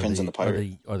depends? Depends on the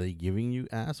pirate. Are they giving you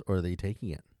ass or are they taking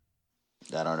it?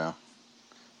 I don't know.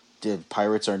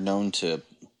 Pirates are known to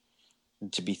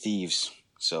be thieves,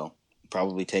 so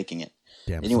probably taking it.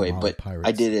 Damn. Anyway, but pirates.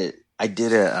 I did it.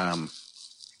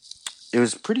 It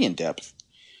was pretty in depth.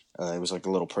 It was like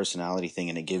a little personality thing,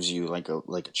 and it gives you like a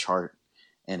chart,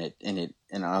 and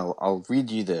I'll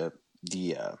read you the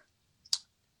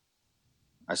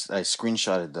I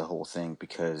screenshotted the whole thing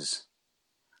because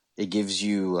it gives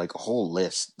you like a whole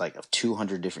list like of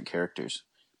 200 different characters.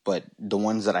 But the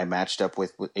ones that I matched up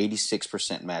with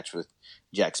 86% match with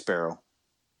Jack Sparrow.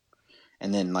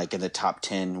 And then like in the top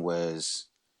 10 was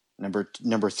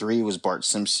number 3 was Bart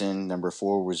Simpson. Number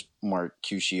 4 was Mark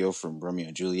Cuscio from Romeo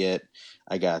and Juliet.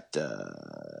 I got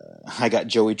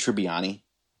Joey Tribbiani.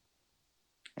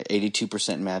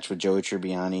 82% match with Joey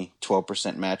Tribbiani.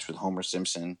 12% match with Homer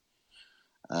Simpson.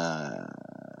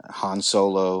 Han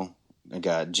Solo. I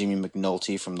got Jimmy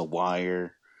McNulty from The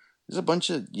Wire. There's a bunch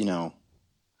of,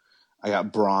 I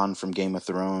got Bronn from Game of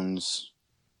Thrones.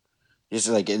 Just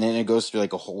like, and then it goes through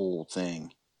like a whole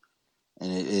thing,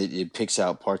 and it picks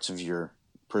out parts of your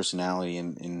personality,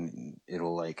 and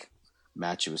it'll like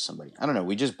match you with somebody. I don't know.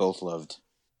 We just both loved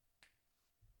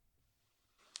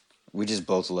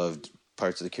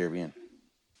Pirates of the Caribbean.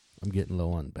 I'm getting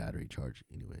low on battery charge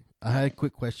anyway. I had a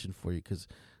quick question for you because,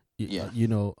 me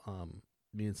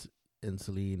and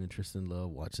Celine and Tristan love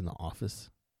watching The Office.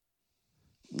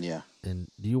 Yeah. And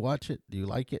do you watch it? Do you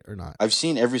like it or not? I've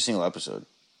seen every single episode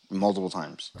multiple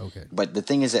times. Okay. But the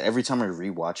thing is that every time I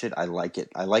rewatch it, I like it.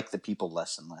 I like the people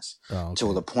less and less. Oh, okay.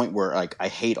 To the point where like I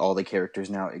hate all the characters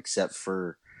now except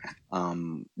for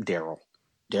Daryl.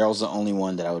 Daryl's the only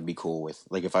one that I would be cool with.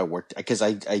 Like if I worked, because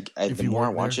the more I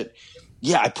watch it,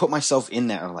 I put myself in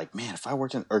that. I'm like, man, if I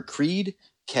worked in, or Creed,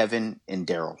 Kevin, and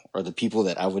Daryl are the people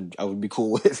that I would be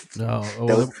cool with. No,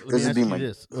 let me ask you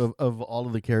this: of all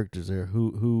of the characters there,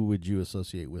 who would you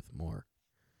associate with more?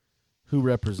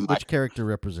 Which character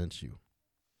represents you?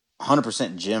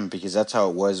 100% Jim, because that's how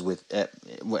it was at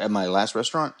my last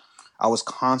restaurant. I was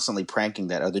constantly pranking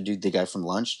that other dude, the guy from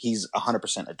Lunch. He's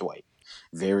 100% a Dwight,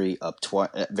 very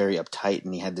uptight,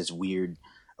 and he had this weird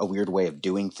way of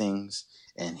doing things.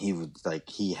 And he was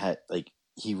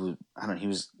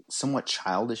somewhat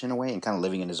childish in a way, and kind of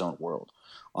living in his own world,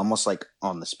 almost like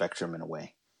on the spectrum in a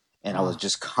way. And I was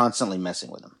just constantly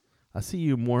messing with him. I see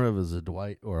you more of as a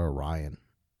Dwight or a Ryan.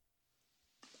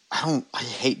 I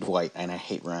hate Dwight and I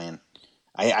hate Ryan.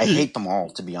 I hate them all,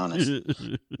 to be honest.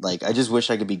 Like, I just wish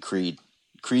I could be Creed.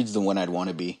 Creed's the one I'd want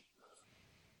to be.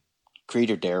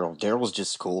 Creed or Daryl. Daryl's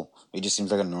just cool. He just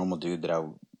seems like a normal dude that I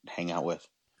would hang out with.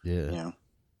 Yeah.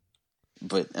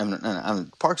 But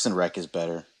Parks and Rec is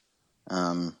better.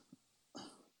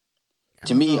 I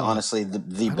To don't me, know. honestly, the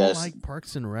I don't best. like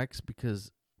Parks and Recs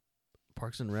because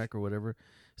Parks and Rec or whatever.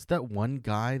 It's that one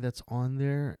guy that's on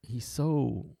there. He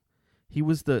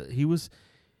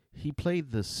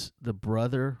played the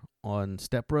brother on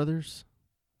Step Brothers.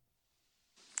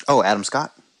 Oh, Adam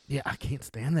Scott. Yeah, I can't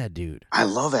stand that dude. I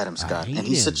love Adam I Scott, and hate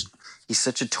he's him.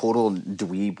 such a total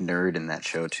dweeb nerd in that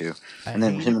show too. I And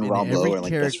then hate him him and in Rob Lowe every are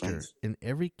like best character. friends. In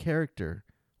every character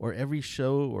or every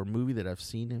show or movie that I've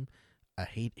seen him, I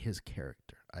hate his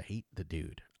character. I hate the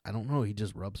dude. I don't know. He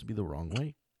just rubs me the wrong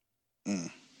way.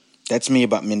 Mm. That's me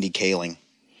about Mindy Kaling,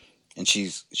 and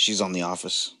she's on The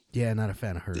Office. Yeah, not a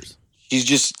fan of hers. She's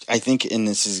just, I think, and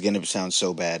this is going to sound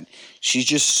so bad, she's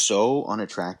just so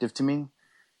unattractive to me.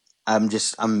 I'm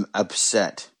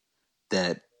upset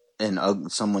that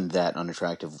someone that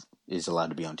unattractive is allowed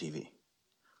to be on TV.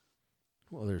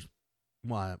 Well,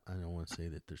 I don't want to say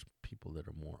that there's people that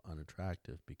are more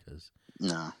unattractive because,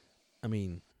 No. I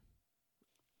mean,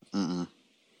 Mm-mm.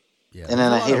 yeah. And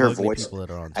then I hate her ugly voice. people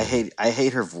that are on I TV.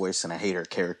 hate her voice, and I hate her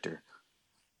character.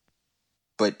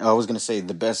 But I was going to say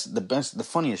the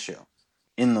funniest show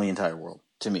in the entire world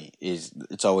to me is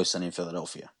It's Always Sunny in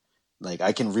Philadelphia. Like,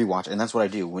 I can rewatch, and that's what I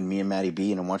do when me and Maddie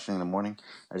B and I'm watching in the morning.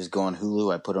 I just go on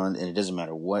Hulu, I put on, and it doesn't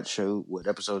matter what show, what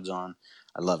episode's on.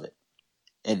 I love it.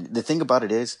 And the thing about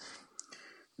it is,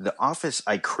 The Office,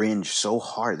 I cringe so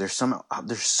hard.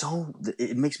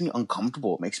 It makes me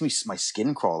uncomfortable. It makes my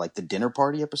skin crawl. Like the dinner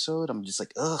party episode, I'm just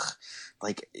like, ugh,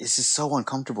 like this is so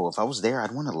uncomfortable. If I was there,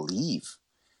 I'd want to leave.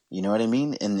 You know what I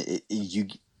mean? And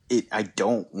I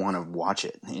don't want to watch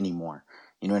it anymore.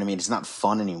 You know what I mean? It's not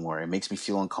fun anymore. It makes me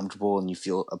feel uncomfortable, and you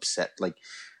feel upset. Like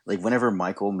whenever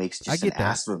Michael makes just an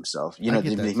ass of himself, you know,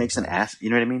 he makes an ass.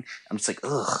 You know what I mean? I'm just like,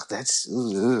 ugh,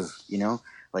 you know.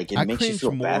 Like, it makes you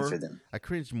feel bad for them. I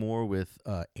cringe more with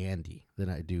Andy than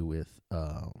I do with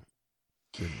Michael.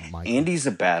 Andy's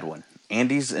a bad one.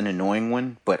 Andy's an annoying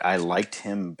one, but I liked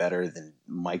him better than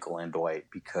Michael and Dwight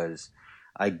because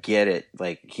I get it.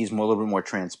 Like, he's a little bit more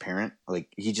transparent. Like,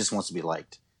 he just wants to be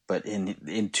liked, but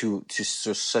to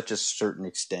such a certain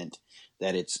extent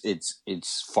that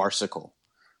it's farcical.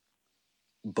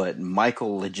 But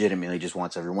Michael legitimately just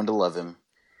wants everyone to love him.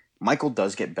 Michael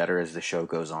does get better as the show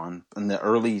goes on. In the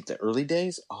early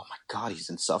days, oh my god, he's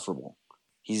insufferable.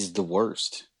 He's the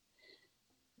worst.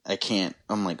 I can't.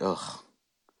 I'm like, ugh.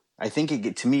 I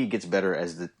think to me it gets better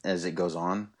as it goes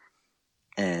on,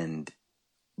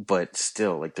 but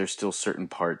still, like, there's still certain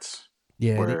parts.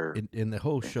 Yeah, where and the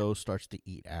whole show starts to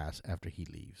eat ass after he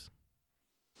leaves.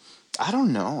 I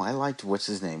don't know. I liked what's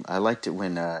his name. I liked it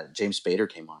when James Spader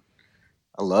came on.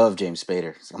 I love James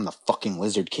Spader. I'm the fucking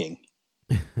Lizard King.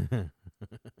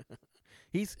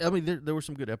 There were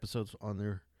some good episodes on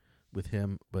there with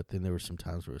him, but then there were some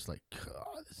times where it's like,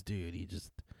 God, this dude, he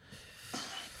just...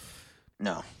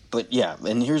 No, but yeah,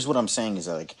 and here's what I'm saying is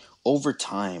that, like, over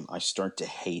time, I start to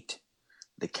hate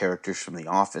the characters from The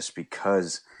Office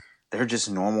because they're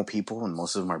just normal people, and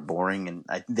most of them are boring, and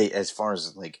they, as far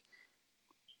as, like,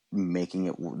 making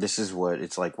it, this is what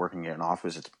it's like working in an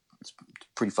office, it's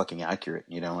pretty fucking accurate,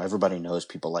 you know? Everybody knows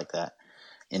people like that.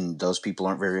 And those people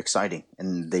aren't very exciting.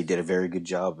 And they did a very good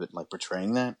job at, like,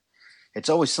 portraying that. It's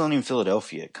Always Sunny in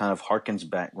Philadelphia. It kind of harkens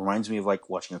back, reminds me of, like,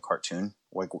 watching a cartoon,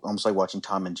 like almost like watching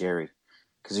Tom and Jerry,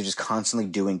 because they're just constantly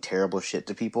doing terrible shit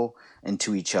to people and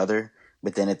to each other.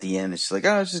 But then at the end, it's just like,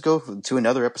 oh, let's just go to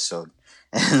another episode.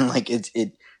 And, like,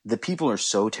 the people are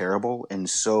so terrible and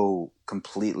so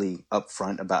completely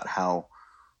upfront about how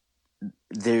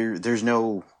there's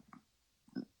no,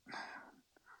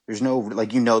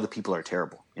 like, you know, the people are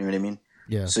terrible. You know what I mean?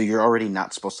 Yeah. So you're already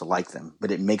not supposed to like them,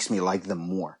 but it makes me like them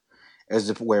more.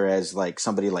 Whereas, like,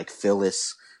 somebody like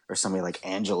Phyllis or somebody like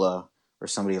Angela or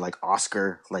somebody like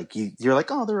Oscar, like, you're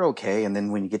like, oh, they're okay. And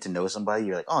then when you get to know somebody,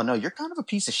 you're like, oh no, you're kind of a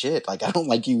piece of shit. Like, I don't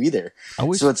like you either.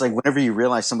 So it's like, whenever you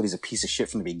realize somebody's a piece of shit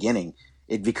from the beginning,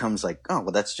 it becomes like, oh,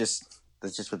 well, that's just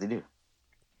what they do.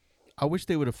 I wish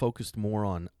they would have focused more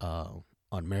on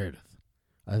Meredith.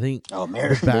 I think the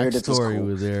backstory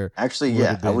was there. Actually,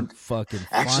 yeah, I would fucking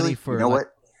funny for, you know, like,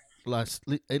 what?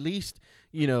 At least,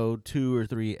 you know, 2 or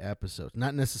 3 episodes,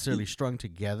 not necessarily strung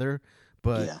together,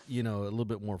 but you know, a little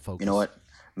bit more focused. You know what,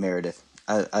 Meredith?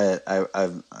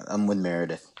 I'm with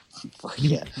Meredith.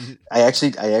 Yeah, I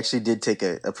actually did take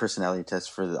a personality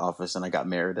test for The Office, and I got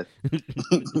Meredith.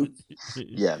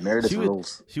 Yeah, Meredith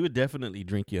rules. She would definitely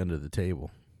drink you under the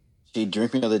table. She'd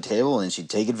drink me under the table, and she'd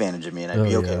take advantage of me, and I'd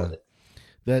be okay with it.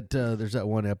 That there's that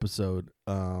one episode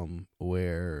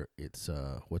where it's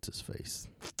what's his face?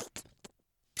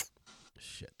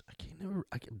 Shit, I can't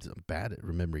I'm bad at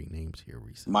remembering names here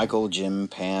recently. Michael, Jim,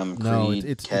 Pam, No, Creed,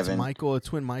 it's Kevin. Michael.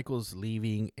 It's when Michael's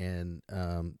leaving and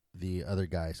the other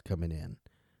guy's coming in.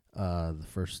 The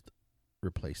first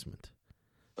replacement.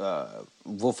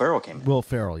 Will Ferrell came in. Will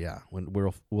Ferrell, yeah. When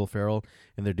Will Ferrell,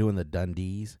 and they're doing the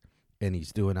Dundies, and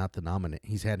he's doing out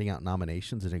he's handing out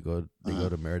nominations, and they go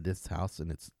to Meredith's house,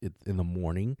 and it's in the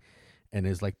morning, and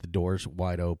it's like the doors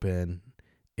wide open,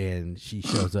 and she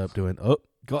shows up doing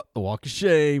got the walk of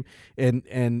shame, and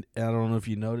I don't know if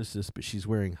you noticed this, but she's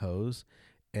wearing hose,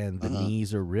 and the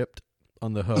knees are ripped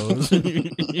on the hose. And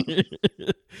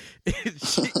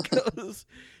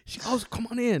she goes, come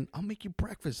on in, I'll make you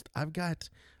breakfast. I've got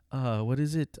what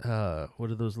is it?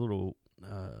 What are those little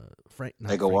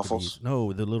Eggo waffles?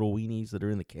 No, the little weenies that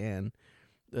are in the can.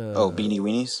 Beanie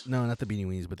Weenies? No, not the beanie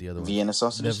weenies, but the other Vienna ones.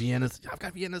 sausages? I've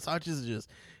got Vienna sausages.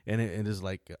 And it is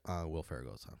like Will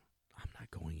Ferrell goes, I'm not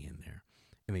going in there.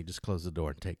 And they just close the door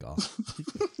and take off.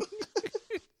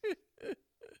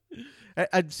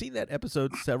 I'd seen that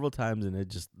episode several times, and it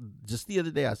just the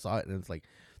other day I saw it, and it's like,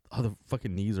 oh, the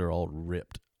fucking knees are all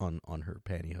ripped on her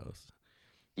pantyhose.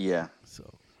 Yeah.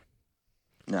 So.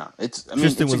 No,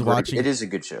 Tristan was watching. It is a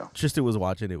good show. Tristan was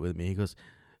watching it with me. He goes,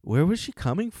 where was she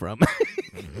coming from?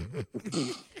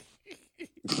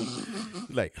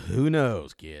 Like, who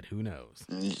knows, kid? Who knows?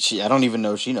 I don't even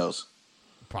know if she knows.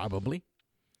 Probably.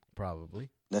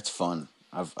 That's fun.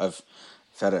 I've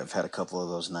had a couple of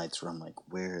those nights where I'm like,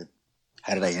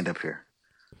 how did I end up here?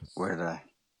 Where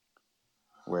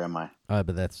am I?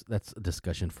 But that's a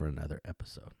discussion for another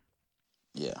episode.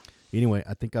 Yeah. Anyway,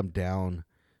 I think I'm down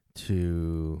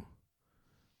to.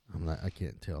 I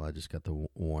can't tell. I just got the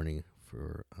warning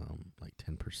for like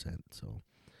 10%. So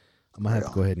I'm gonna have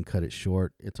to go ahead and cut it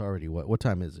short. It's already what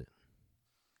time is it?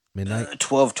 Midnight.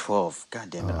 12:12. God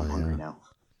damn it! I'm hungry now.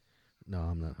 No,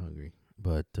 I'm not hungry,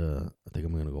 but I think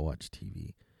I'm gonna go watch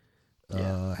TV.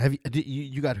 Yeah. Have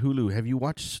you got Hulu? Have you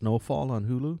watched Snowfall on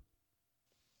Hulu?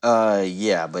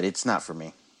 Yeah, but it's not for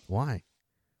me. Why?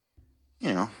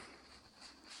 You know.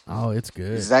 Oh, it's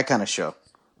good. It's that kind of show.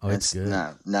 Oh, it's good.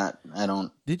 Not. I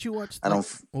don't. Did you watch? What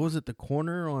was it? The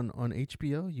Corner on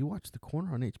HBO. You watched The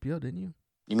Corner on HBO, didn't you?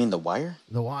 You mean The Wire?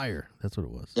 The Wire. That's what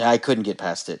it was. Yeah, I couldn't get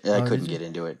past it. I couldn't get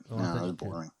into it. Oh, no, it was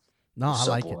boring. No, I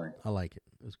like boring. it. I like it.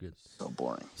 It was good. So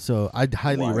boring. So I'd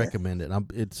highly recommend it.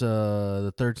 It's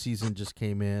the third season just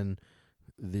came in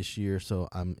this year, so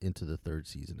I'm into the third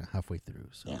season, halfway through.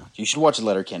 So yeah, you should watch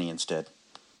Letterkenny instead.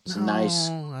 It's nice.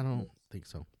 I don't think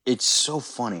so. It's so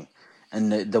funny,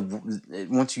 and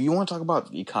once you want to talk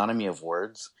about the economy of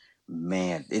words,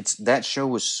 man, that show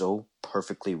was so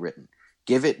perfectly written.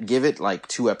 Give it like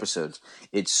 2 episodes.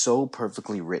 It's so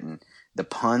perfectly written. The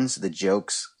puns, the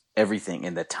jokes, everything,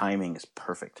 and the timing is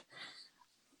perfect.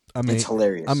 It's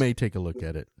hilarious. I may take a look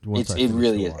at it. It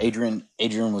really is.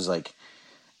 Adrian was like,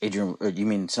 you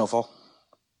mean Snowfall?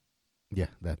 Yeah,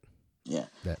 that. Yeah.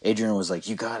 Adrian was like,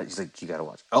 you got it. He's like, you got to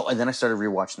watch. Oh, and then I started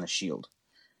rewatching The Shield.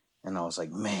 And I was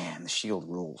like, man, The Shield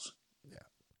rules. Yeah.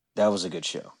 That was a good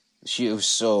show. It was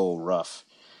so rough.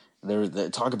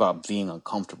 Talk about being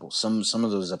uncomfortable. Some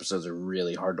of those episodes are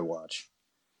really hard to watch.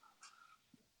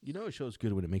 You know, a show's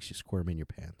good when it makes you squirm in your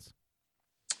pants.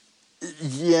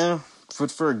 Yeah,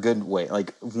 for a good way.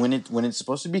 Like when it's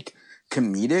supposed to be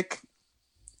comedic.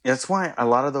 That's why a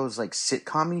lot of those like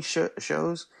sitcom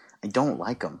shows, I don't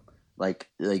like them. Like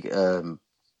if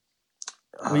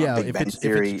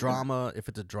it's drama, if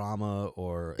it's a drama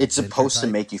or it's supposed to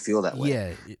make you feel that way.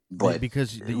 Yeah, but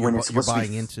because you're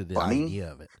buying into the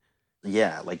idea of it.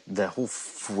 Yeah, like the whole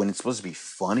when it's supposed to be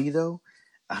funny though.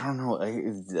 I don't know,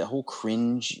 the whole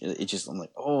cringe. It just I'm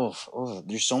like, oh,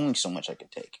 there's only so much I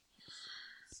could take.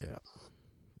 Yeah,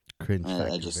 cringe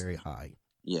factor very high.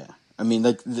 Yeah, I mean,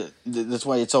 like that's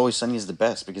why It's Always Sunny is the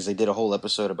best, because they did a whole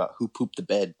episode about who pooped the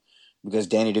bed. Because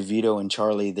Danny DeVito and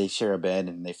Charlie, they share a bed,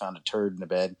 and they found a turd in the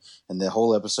bed. And the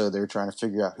whole episode, they're trying to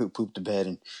figure out who pooped the bed.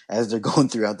 And as they're going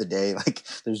throughout the day, like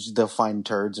they'll find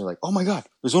turds. They're like, "Oh my god,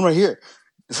 there's one right here!"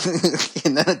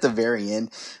 And then at the very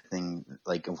end, thing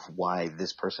like of why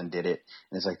this person did it,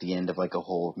 and it's like the end of like a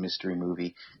whole mystery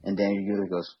movie. And Danny DeVito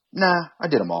goes, "Nah, I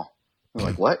did them all." I'm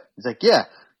like, "What?" He's like, "Yeah."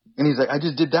 And he's like, "I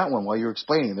just did that one while you were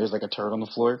explaining." There's like a turd on the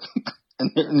floor.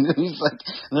 And he's like,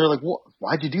 and they're like,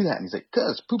 "Why'd you do that?" And he's like,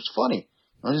 "'Cause poop's funny.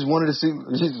 I just wanted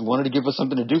to give us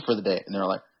something to do for the day." And they're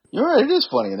like, "You're right, it is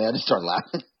funny." And then I just start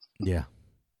laughing. Yeah,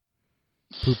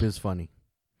 poop is funny.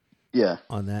 Yeah.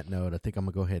 On that note, I think I'm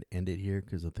gonna go ahead and end it here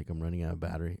because I think I'm running out of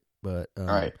battery. But all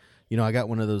right, I got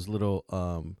one of those little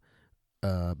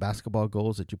basketball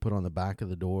goals that you put on the back of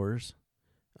the doors,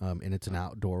 and it's an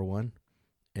outdoor one.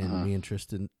 And me and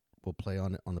Tristan will play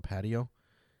on it on the patio,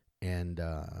 and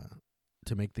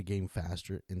to make the game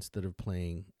faster, instead of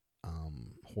playing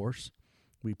horse,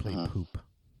 we played poop.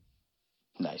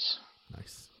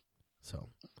 Nice. So.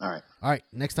 All right.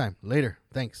 Next time. Later.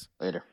 Thanks. Later.